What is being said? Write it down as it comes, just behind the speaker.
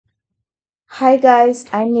Hi guys,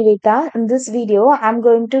 I'm Nivita. In this video, I'm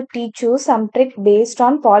going to teach you some trick based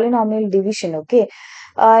on polynomial division. Okay.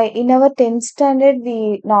 In our 10th standard,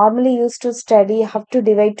 we normally used to study how to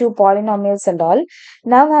divide two polynomials and all.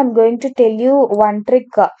 Now I'm going to tell you one trick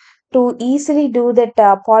to easily do that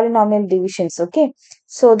polynomial divisions. Okay.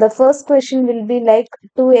 So the first question will be like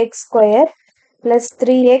 2x square plus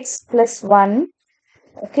 3x plus 1.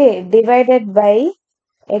 Okay. Divided by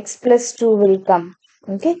x plus 2 will come.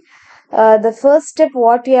 Okay. The first step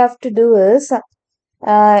what you have to do is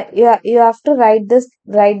you have to write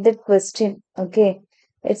that question. Okay,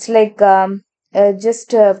 it's like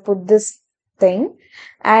just put this thing,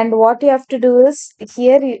 and what you have to do is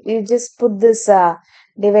here you just put this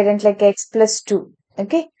dividend like x plus 2.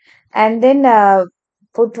 Okay, and then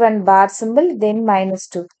put one bar symbol, then minus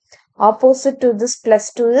 2. Opposite to this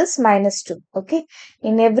plus 2 is minus 2. Okay,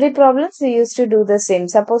 in every problems we used to do the same.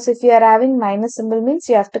 Suppose if you are having minus symbol means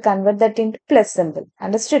you have to convert that into plus symbol.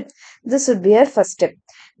 Understood? This would be your first step.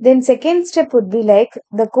 Then second step would be like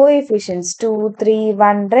the coefficients 2, 3,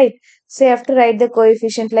 1, right? So you have to write the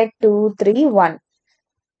coefficient like 2, 3, 1.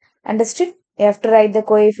 Understood? You have to write the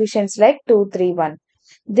coefficients like 2, 3, 1.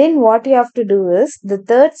 Then what you have to do is the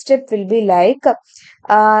third step will be like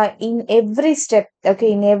in every step,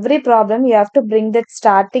 okay, in every problem you have to bring that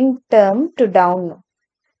starting term to down.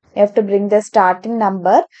 You have to bring the starting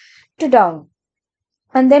number to down.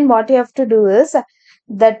 And then what you have to do is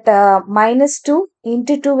that minus 2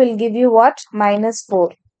 into 2 will give you what? Minus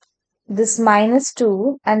 4. This minus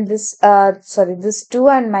 2 and this 2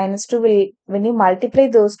 and minus 2 will, when you multiply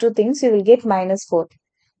those two things, you will get minus 4.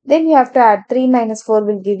 Then you have to add 3 minus 4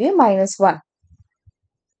 will give you minus 1.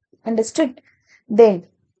 Understood? Then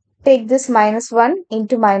take this minus 1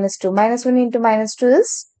 into minus 2. Minus 1 into minus 2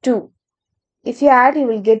 is 2. If you add, you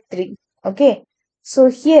will get 3. Okay. So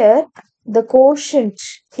here the quotient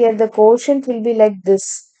will be like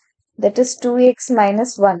this. That is 2x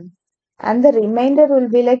minus 1. And the remainder will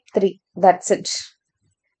be like 3. That's it.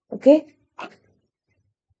 Okay.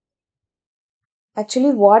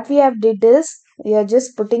 Actually, what we have did is we are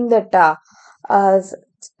just putting that uh,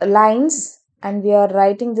 lines, and we are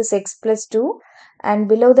writing this x plus 2, and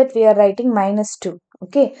below that we are writing minus 2.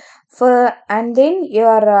 Okay. And then you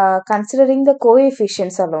are considering the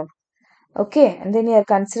coefficients alone. Okay, and then you are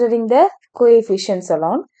considering the coefficients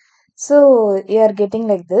alone. So you are getting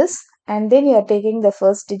like this, and then you are taking the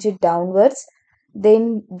first digit downwards.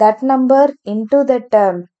 Then that number into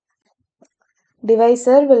that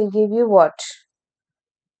divisor will give you what?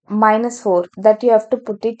 Minus 4. That you have to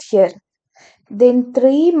put it here. Then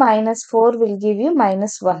 3 minus 4 will give you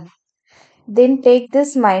minus 1. Then take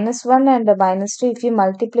this minus 1 and a minus 2. If you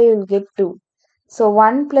multiply, you will get 2. So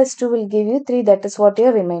 1 plus 2 will give you 3. That is what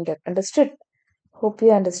your remainder. Understood? Hope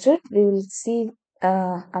you understood. We will see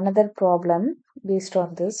another problem based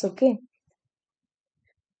on this. Okay.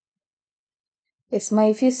 Yes,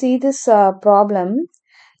 if you see this problem,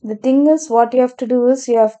 the thing is what you have to do is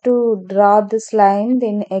you have to draw this line,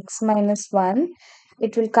 then x minus 1.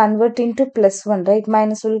 It will convert into plus 1, right?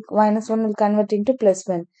 Minus 1 will convert into plus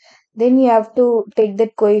 1. Then you have to take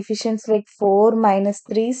that coefficients like 4 minus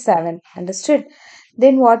 3, 7. Understood?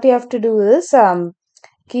 Then what you have to do is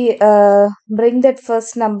bring that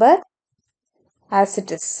first number as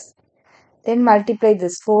it is. Then multiply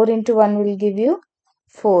this. 4 into 1 will give you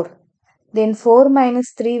 4. Then 4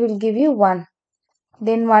 minus 3 will give you 1.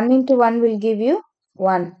 Then 1 into 1 will give you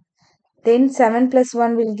 1. Then 7 plus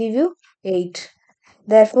 1 will give you 8.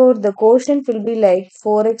 Therefore, the quotient will be like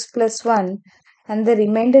 4x plus 1, and the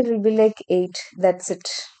remainder will be like 8. That's it.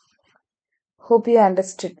 Hope you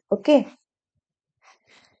understood. Okay.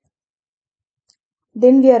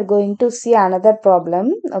 Then we are going to see another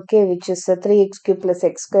problem, okay, which is 3x cube plus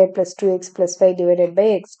x square plus 2x plus 5 divided by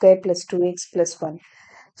x square plus 2x plus 1.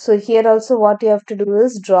 So here also what you have to do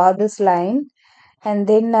is draw this line, and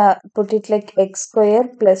then put it like x square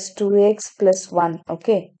plus 2x plus 1.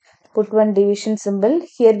 Okay. Put one division symbol.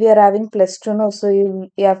 Here we are having plus 2 now, so you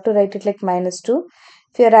have to write it like minus 2.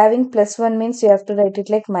 If you are having plus 1 means you have to write it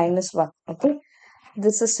like minus 1. Okay.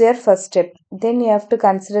 This is your first step. Then you have to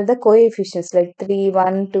consider the coefficients like 3,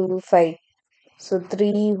 1, 2, 5. So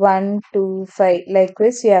 3, 1, 2, 5.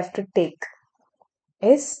 Likewise, you have to take.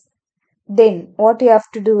 Yes. Then what you have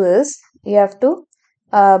to do is you have to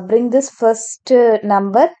bring this first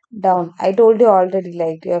number down. I told you already,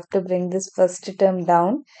 like you have to bring this first term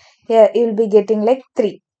down. Here you will be getting like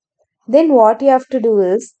 3. Then what you have to do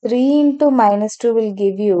is 3 into minus 2 will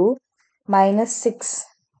give you minus 6.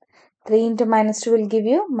 3 into minus 2 will give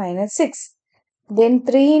you minus 6. Then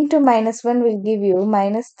 3 into minus 1 will give you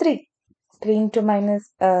minus 3. 3 into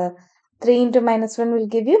minus 1 will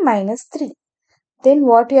give you minus 3. Then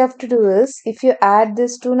what you have to do is, if you add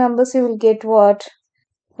these two numbers, you will get what?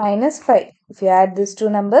 Minus 5. If you add these two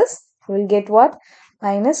numbers, you will get what?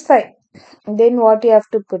 Minus 5. Then what you have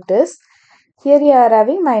to put is, here you are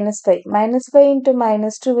having minus 5. Minus 5 into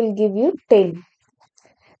minus 2 will give you 10.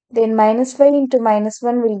 Then minus 5 into minus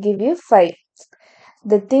 1 will give you 5.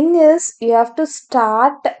 The thing is, you have to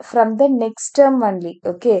start from the next term only.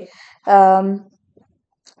 Okay.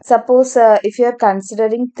 Suppose if you are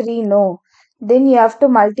considering 3, no. Then you have to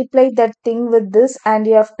multiply that thing with this and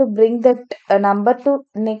you have to bring that number to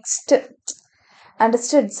next.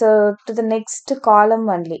 Understood? So to the next column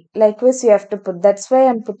only. Likewise, you have to put. That's why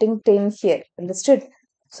I'm putting 10 here. Understood?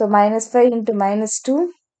 So minus 5 into minus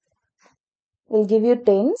 2 will give you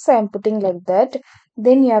 10. So I'm putting like that.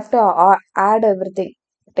 Then you have to add everything.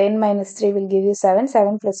 10 minus 3 will give you 7.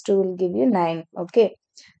 7 plus 2 will give you 9. Okay.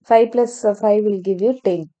 5 plus 5 will give you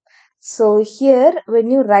 10. So here when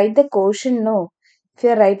you write the quotient, no. If you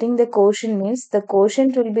are writing the quotient means the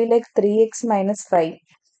quotient will be like 3x minus 5.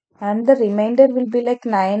 And the remainder will be like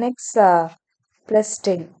 9x plus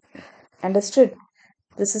 10. Understood?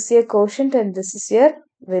 This is your quotient and this is your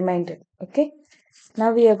remainder. Okay.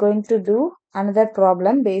 Now we are going to do another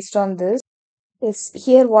problem based on this. Yes,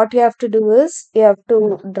 here what you have to do is you have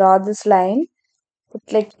to draw this line.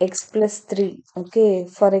 Put like x plus 3. Okay.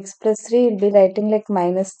 For x plus 3 you'll be writing like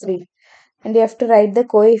minus 3. And you have to write the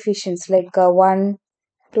coefficients like 1,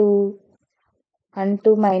 2, and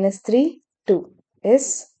 2 minus 3, 2.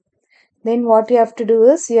 Yes. Then what you have to do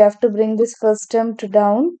is you have to bring this first term to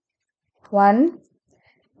down 1.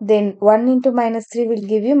 Then 1 into minus 3 will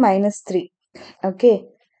give you minus 3. Okay.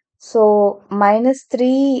 So minus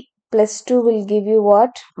 3 plus 2 will give you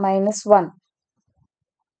what? Minus 1.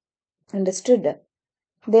 Understood?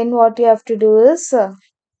 Then what you have to do is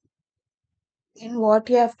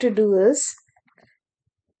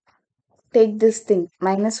take this thing.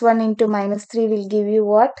 Minus 1 into minus 3 will give you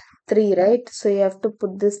what? 3, right? So you have to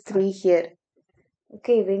put this 3 here.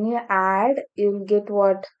 Okay, when you add, you will get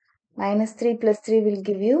what? Minus 3 plus 3 will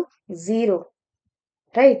give you 0.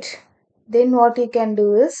 Right? Then what you can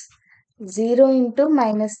do is 0 into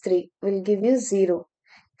minus 3 will give you 0.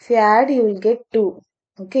 If you add, you will get 2.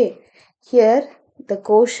 Okay. Here the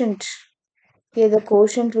quotient. Here the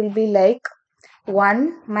quotient will be like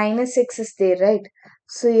 1 minus x is there, right?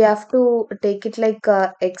 So you have to take it like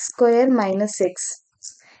x square minus x.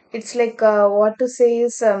 It's like what to say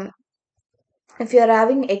is if you are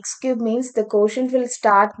having x cube means the quotient will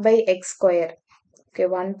start by x square. Okay,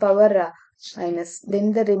 1 power minus.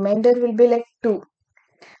 Then the remainder will be like 2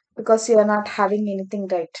 because you are not having anything,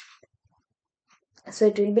 right? So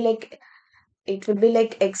it will be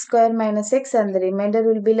like x square minus x and the remainder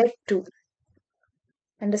will be like 2.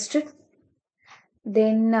 Understood?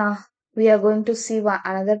 Then we are going to see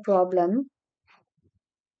another problem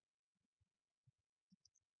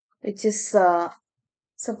which is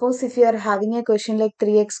suppose if you are having a question like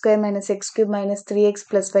 3x square minus x cube minus 3x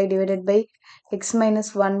plus y divided by x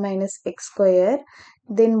minus 1 minus x square,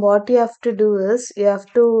 then what you have to do is you have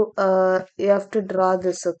to draw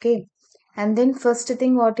this, okay? And then first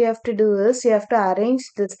thing what you have to do is you have to arrange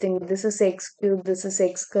this thing. This is x cube, this is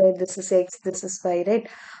x square, this is x, this is y, right?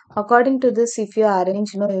 According to this, if you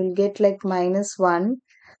arrange, you know, you will get like minus 1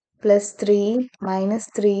 plus 3 minus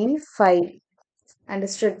 3 5.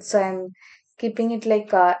 Understood? So I'm keeping it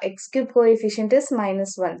like x cube coefficient is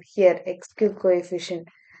minus 1. Here x cube coefficient.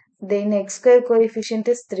 Then x square coefficient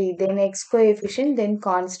is 3. Then x coefficient. Then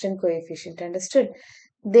constant coefficient. Understood?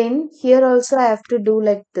 Then here also I have to do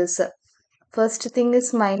like this. First thing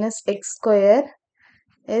is minus x square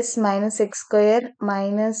is minus x square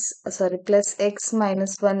minus sorry plus x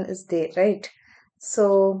minus 1 is there, right?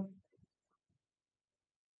 So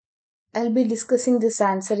I'll be discussing this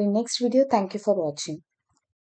answer in next video. Thank you for watching.